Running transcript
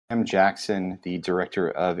I'm Jackson, the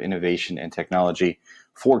Director of Innovation and Technology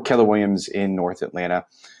for Keller Williams in North Atlanta.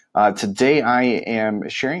 Today I am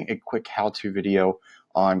sharing a quick how-to video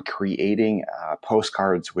on creating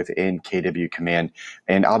postcards within KWCommand.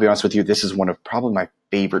 And I'll be honest with you, this is one of probably my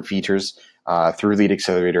favorite features through Lead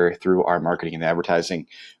Accelerator, through our marketing and advertising.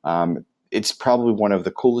 It's probably one of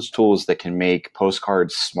the coolest tools that can make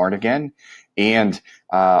postcards smart again, and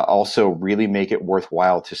also really make it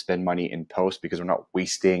worthwhile to spend money in post, because we're not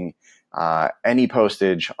wasting any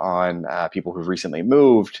postage on people who've recently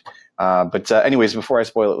moved. But anyways, before I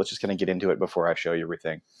spoil it, let's just kind of get into it before I show you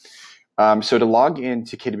everything. So to log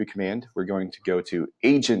into KWCommand, we're going to go to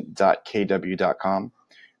agent.kw.com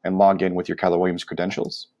and log in with your Keller Williams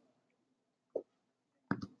credentials.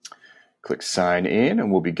 Click sign in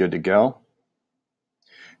and we'll be good to go.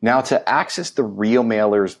 Now, to access the Real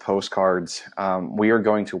Mailers postcards, we are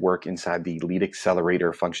going to work inside the Lead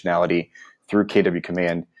Accelerator functionality through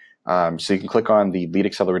KWCommand. So you can click on the Lead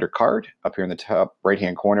Accelerator card up here in the top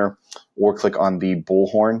right-hand corner, or click on the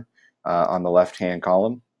bullhorn on the left-hand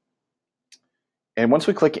column. And once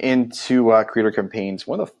we click into Creator Campaigns,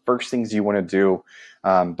 one of the first things you want to do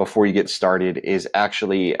before you get started is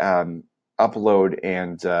actually upload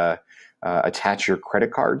and attach your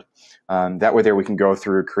credit card. That way there we can go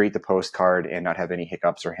through, create the postcard, and not have any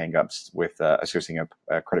hiccups or hangups with associating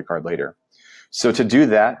a credit card later. So to do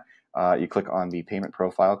that, you click on the payment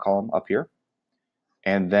profile column up here,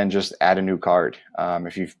 and then just add a new card.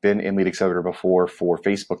 If you've been in Lead Accelerator before for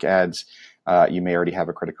Facebook ads, you may already have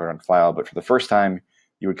a credit card on file, but for the first time,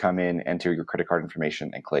 you would come in, enter your credit card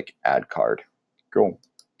information, and click Add Card. Cool.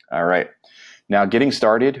 All right. Now, getting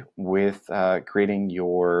started with creating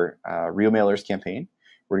your Real Mailers campaign,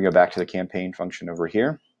 we're going to go back to the campaign function over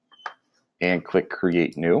here and click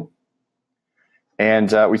Create New. And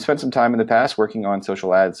we spent some time in the past working on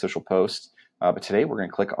social ads, social posts, but today we're going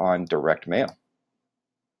to click on direct mail.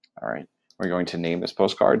 All right, we're going to name this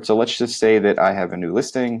postcard. So let's just say that I have a new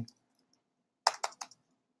listing,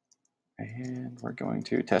 and we're going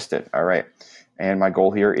to test it. All right, and my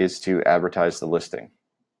goal here is to advertise the listing.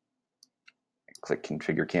 Click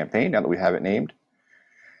Configure Campaign now that we have it named.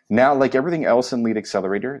 Now, like everything else in Lead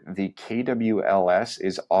Accelerator, the KWLS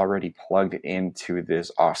is already plugged into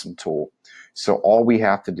this awesome tool. So all we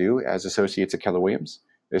have to do as associates at Keller Williams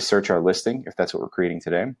is search our listing, if that's what we're creating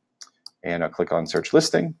today. And I'll click on Search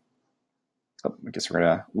Listing. Oh, I guess we're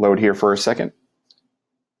going to load here for a second.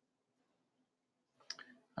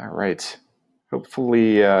 All right.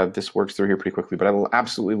 Hopefully this works through here pretty quickly, but I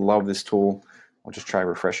absolutely love this tool. I'll just try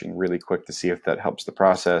refreshing really quick to see if that helps the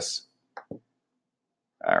process.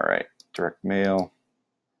 All right, direct mail,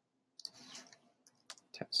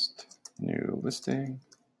 test new listing.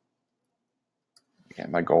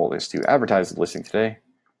 Again, my goal is to advertise the listing today.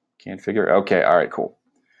 Can't figure, okay, all right, cool.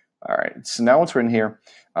 All right, so now once we're in here,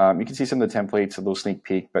 you can see some of the templates, a little sneak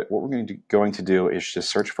peek, but what we're going to do is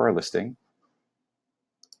just search for our listing.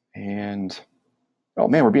 And, oh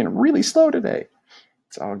man, we're being really slow today.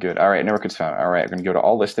 It's all good. All right, network is found. All right, we're going to go to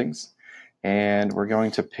all listings, and we're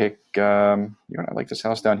going to pick, you know, I like this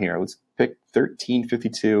house down here. Let's pick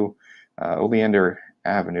 1352 Oleander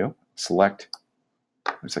Avenue. Select.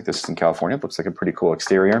 Looks like this is in California. Looks like a pretty cool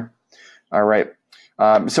exterior. All right.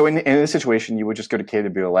 So in this situation, you would just go to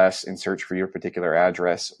KWLS and search for your particular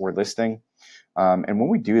address or listing. And when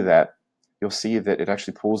we do that, you'll see that it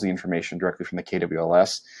actually pulls the information directly from the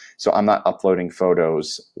KWLS. So I'm not uploading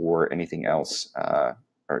photos or anything else,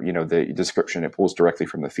 or you know, the description. It pulls directly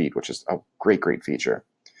from the feed, which is a great, great feature.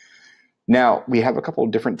 Now, we have a couple of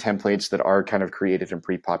different templates that are kind of created and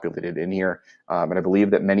pre-populated in here, and I believe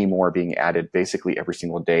that many more are being added basically every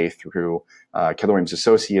single day through Keller Williams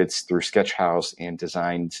Associates, through Sketchhouse, and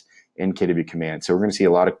designed in KWCommand. So we're going to see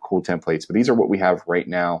a lot of cool templates, but these are what we have right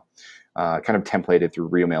now, kind of templated through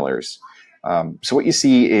Real Mailers. So what you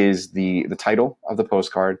see is the title of the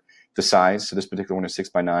postcard, the size, so this particular one is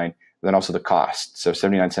 6x9, and then also the cost. So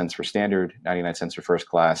 79 cents for standard, 99 cents for first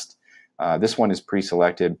class. This one is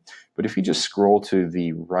pre-selected, but if you just scroll to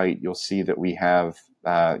the right, you'll see that we have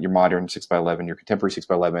your modern 6x11, your contemporary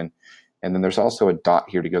 6x11, and then there's also a dot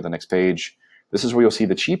here to go to the next page. This is where you'll see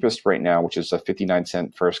the cheapest right now, which is a 59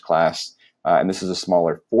 cent first class, and this is a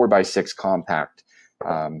smaller 4x6 compact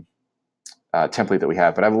template that we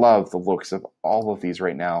have. But I love the looks of all of these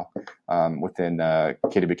right now within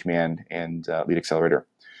KWCommand and Lead Accelerator.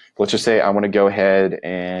 Let's just say I want to go ahead,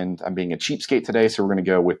 and I'm being a cheapskate today, so we're going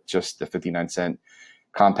to go with just the 59 cent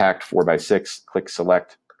compact 4x6. Click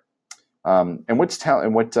select, and what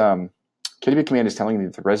KWCommand is telling me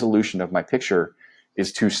that the resolution of my picture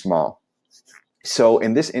is too small. So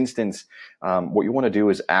in this instance, what you want to do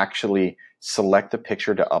is actually select the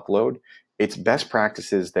picture to upload. It's best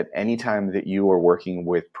practices that anytime that you are working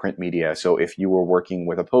with print media, so if you were working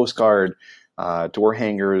with a postcard, door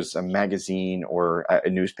hangers, a magazine, or a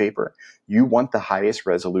newspaper, you want the highest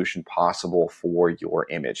resolution possible for your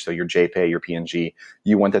image. So your JPEG, your PNG,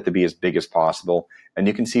 you want that to be as big as possible. And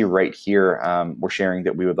you can see right here, we're sharing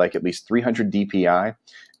that we would like at least 300 DPI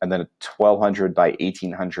and then a 1200 by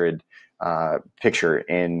 1800 picture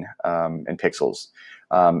in pixels.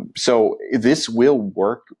 So this will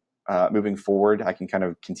work moving forward. I can kind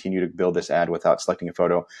of continue to build this ad without selecting a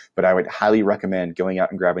photo, but I would highly recommend going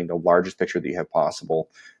out and grabbing the largest picture that you have possible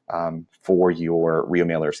for your Real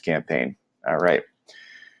Mailers campaign. All right.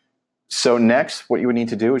 So next, what you would need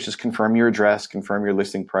to do is just confirm your address, confirm your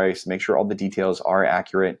listing price, make sure all the details are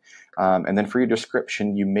accurate. And then for your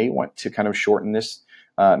description, you may want to kind of shorten this,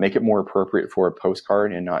 make it more appropriate for a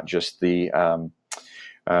postcard and not just the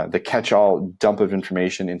catch-all dump of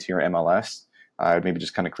information into your MLS. I would maybe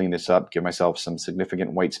just kind of clean this up, give myself some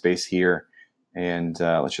significant white space here, and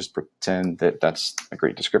let's just pretend that that's a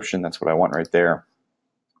great description. That's what I want right there.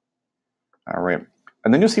 All right.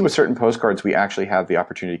 And then you'll see with certain postcards, we actually have the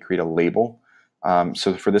opportunity to create a label.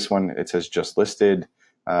 So for this one, it says just listed.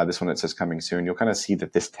 This one, it says coming soon. You'll kind of see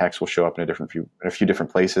that this text will show up in a few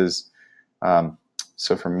different places.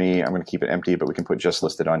 So for me, I'm going to keep it empty, but we can put just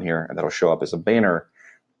listed on here, and that'll show up as a banner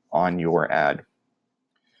on your ad.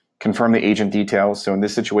 Confirm the agent details. So in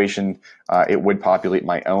this situation, it would populate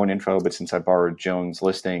my own info, but since I borrowed Joan's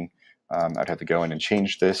listing, I'd have to go in and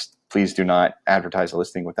change this. Please do not advertise a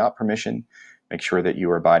listing without permission. Make sure that you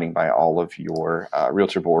are abiding by all of your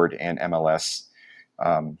Realtor Board and MLS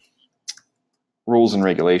rules and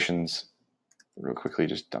regulations. Real quickly,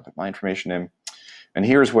 just dump my information in. And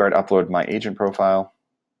here's where I'd upload my agent profile.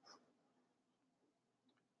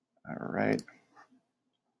 All right.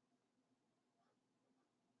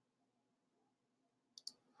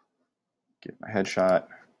 Get my headshot,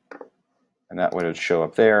 and that would show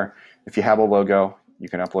up there. If you have a logo, you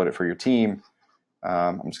can upload it for your team.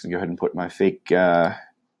 I'm just gonna go ahead and put my fake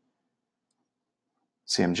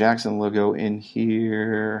Sam Jackson logo in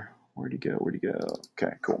here. Where'd he go? Where'd he go?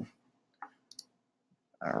 Okay, cool.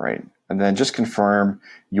 All right, and then just confirm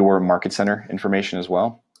your market center information as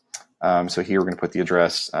well. So here we're gonna put the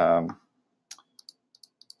address. I'm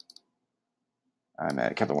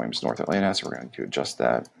at Keller Williams, North Atlanta, so we're going to adjust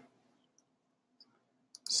that.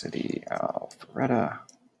 City Alpharetta.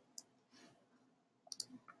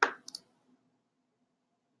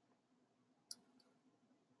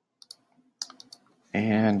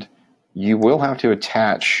 And you will have to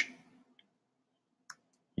attach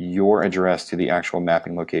your address to the actual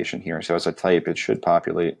mapping location here. So as I type, it should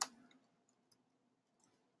populate.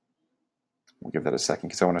 We'll give that a second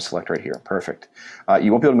because I want to select right here. Perfect.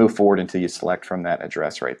 You won't be able to move forward until you select from that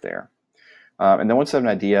address right there. And then once I have an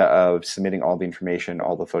idea of submitting all the information,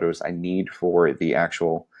 all the photos I need for the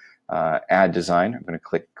actual ad design, I'm going to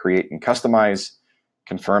click Create and Customize,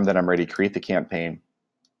 confirm that I'm ready to create the campaign.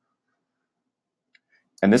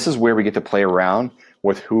 And this is where we get to play around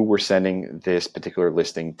with who we're sending this particular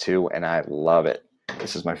listing to, and I love it.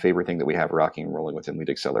 This is my favorite thing that we have rocking and rolling within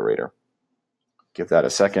Lead Accelerator. Give that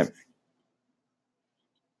a second.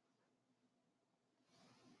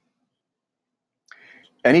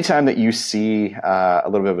 Anytime that you see a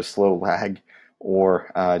little bit of a slow lag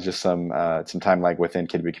or just some time lag within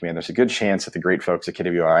KWCommand, there's a good chance that the great folks at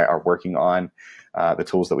KWI are working on the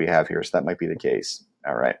tools that we have here. So that might be the case.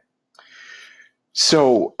 All right.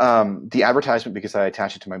 So the advertisement, because I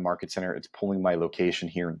attach it to my market center, it's pulling my location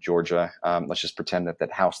here in Georgia. Let's just pretend that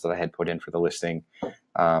that house that I had put in for the listing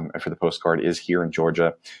and for the postcard is here in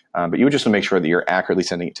Georgia. But you would just want to make sure that you're accurately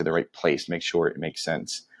sending it to the right place. Make sure it makes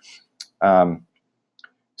sense.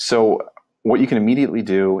 So what you can immediately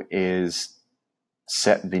do is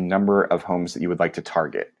set the number of homes that you would like to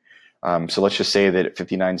target. So let's just say that at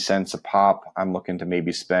 59 cents a pop, I'm looking to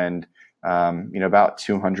maybe spend about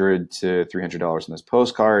 $200 to $300 in this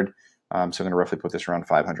postcard. So I'm going to roughly put this around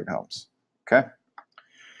 500 homes. Okay.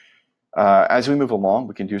 As we move along,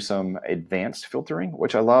 we can do some advanced filtering,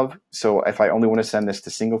 which I love. So if I only want to send this to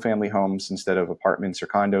single family homes instead of apartments or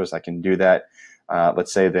condos, I can do that.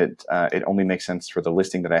 Let's say that it only makes sense for the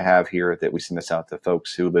listing that I have here that we send this out to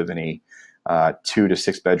folks who live in a 2 to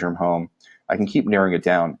 6 bedroom home. I can keep narrowing it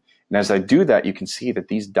down. And as I do that, you can see that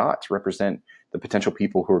these dots represent the potential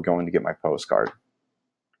people who are going to get my postcard.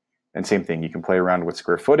 And same thing, you can play around with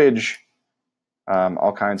square footage,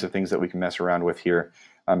 all kinds of things that we can mess around with here.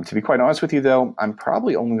 To be quite honest with you though, I'm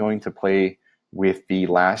probably only going to play with the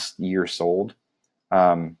last year sold,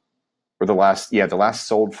 or the last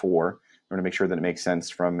sold for, I'm going to make sure that it makes sense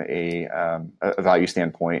from a value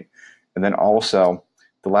standpoint. And then also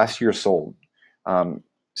the last year sold.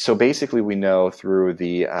 So basically we know through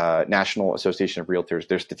the National Association of Realtors,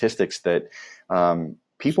 there's statistics that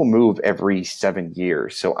people move every 7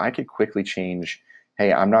 years. So I could quickly change,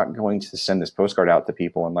 hey, I'm not going to send this postcard out to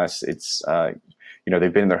people unless it's,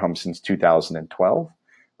 they've been in their home since 2012.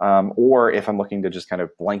 Or if I'm looking to just kind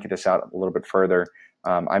of blanket this out a little bit further,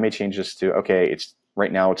 I may change this to, okay,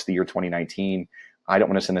 right now it's the year 2019. I don't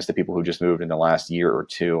want to send this to people who just moved in the last year or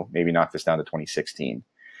two, maybe knock this down to 2016.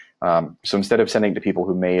 So instead of sending to people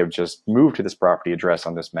who may have just moved to this property address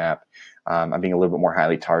on this map, I'm being a little bit more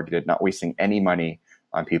highly targeted, not wasting any money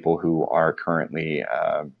on people who are currently,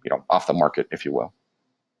 off the market, if you will.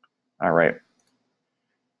 All right.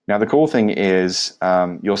 Now, the cool thing is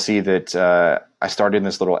you'll see that I started in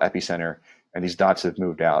this little epicenter and these dots have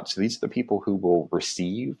moved out. So these are the people who will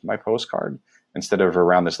receive my postcard instead of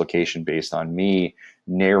around this location based on me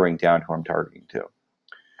narrowing down who I'm targeting to.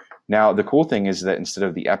 Now, the cool thing is that instead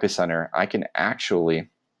of the epicenter, I can actually, if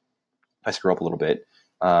I scroll up a little bit,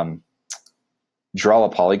 draw a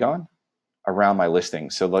polygon around my listing.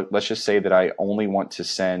 So let's just say that I only want to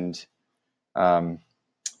send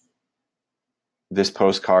this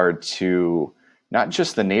postcard to not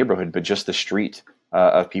just the neighborhood, but just the street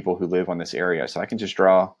of people who live on this area. So I can just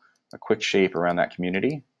draw a quick shape around that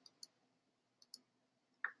community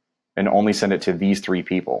and only send it to these 3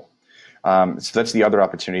 people. So that's the other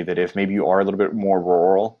opportunity, that if maybe you are a little bit more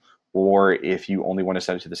rural, or if you only want to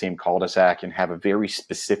send it to the same cul-de-sac and have a very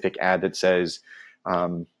specific ad that says,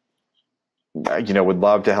 would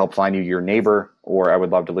love to help find you your neighbor, or I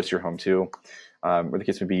would love to list your home too. Where the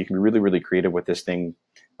case may be, you can be really, really creative with this thing.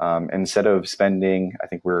 Instead of spending, I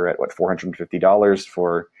think we're at $450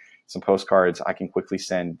 for some postcards, I can quickly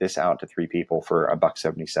send this out to 3 people for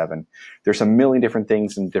 $1.77. There's a million different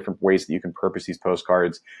things and different ways that you can purpose these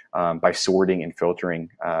postcards by sorting and filtering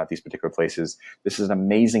these particular places. This is an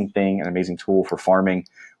amazing thing, an amazing tool for farming.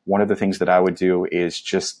 One of the things that I would do is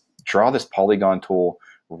just draw this polygon tool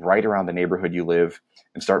right around the neighborhood you live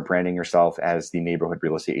and start branding yourself as the neighborhood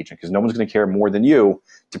real estate agent, because no one's going to care more than you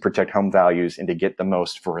to protect home values and to get the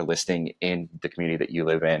most for a listing in the community that you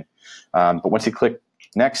live in. But once you click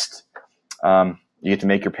next, you get to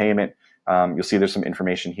make your payment. You'll see there's some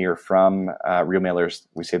information here from Real Mailers.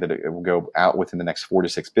 We say that it will go out within the next 4 to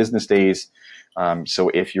 6 business days. So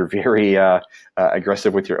if you're very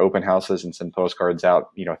aggressive with your open houses and send postcards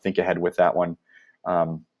out, think ahead with that one.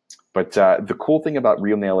 But the cool thing about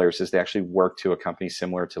Real Mailers is they actually work to a company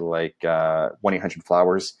similar to like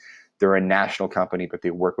 1-800-Flowers. They're a national company, but they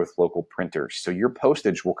work with local printers. So your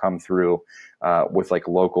postage will come through with like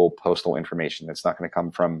local postal information. It's not going to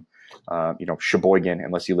come from, Sheboygan,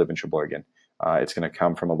 unless you live in Sheboygan. It's going to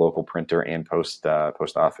come from a local printer and post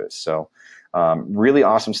office. So really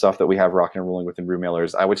awesome stuff that we have rocking and rolling within Real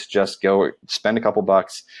Mailers. I would suggest go spend a couple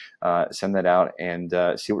bucks, send that out, and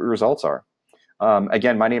see what your results are.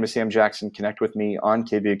 Again, my name is Sam Jackson. Connect with me on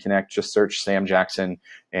KW Connect. Just search Sam Jackson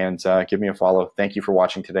and give me a follow. Thank you for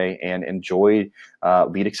watching today, and enjoy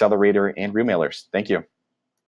Lead Accelerator and Real Mailers. Thank you.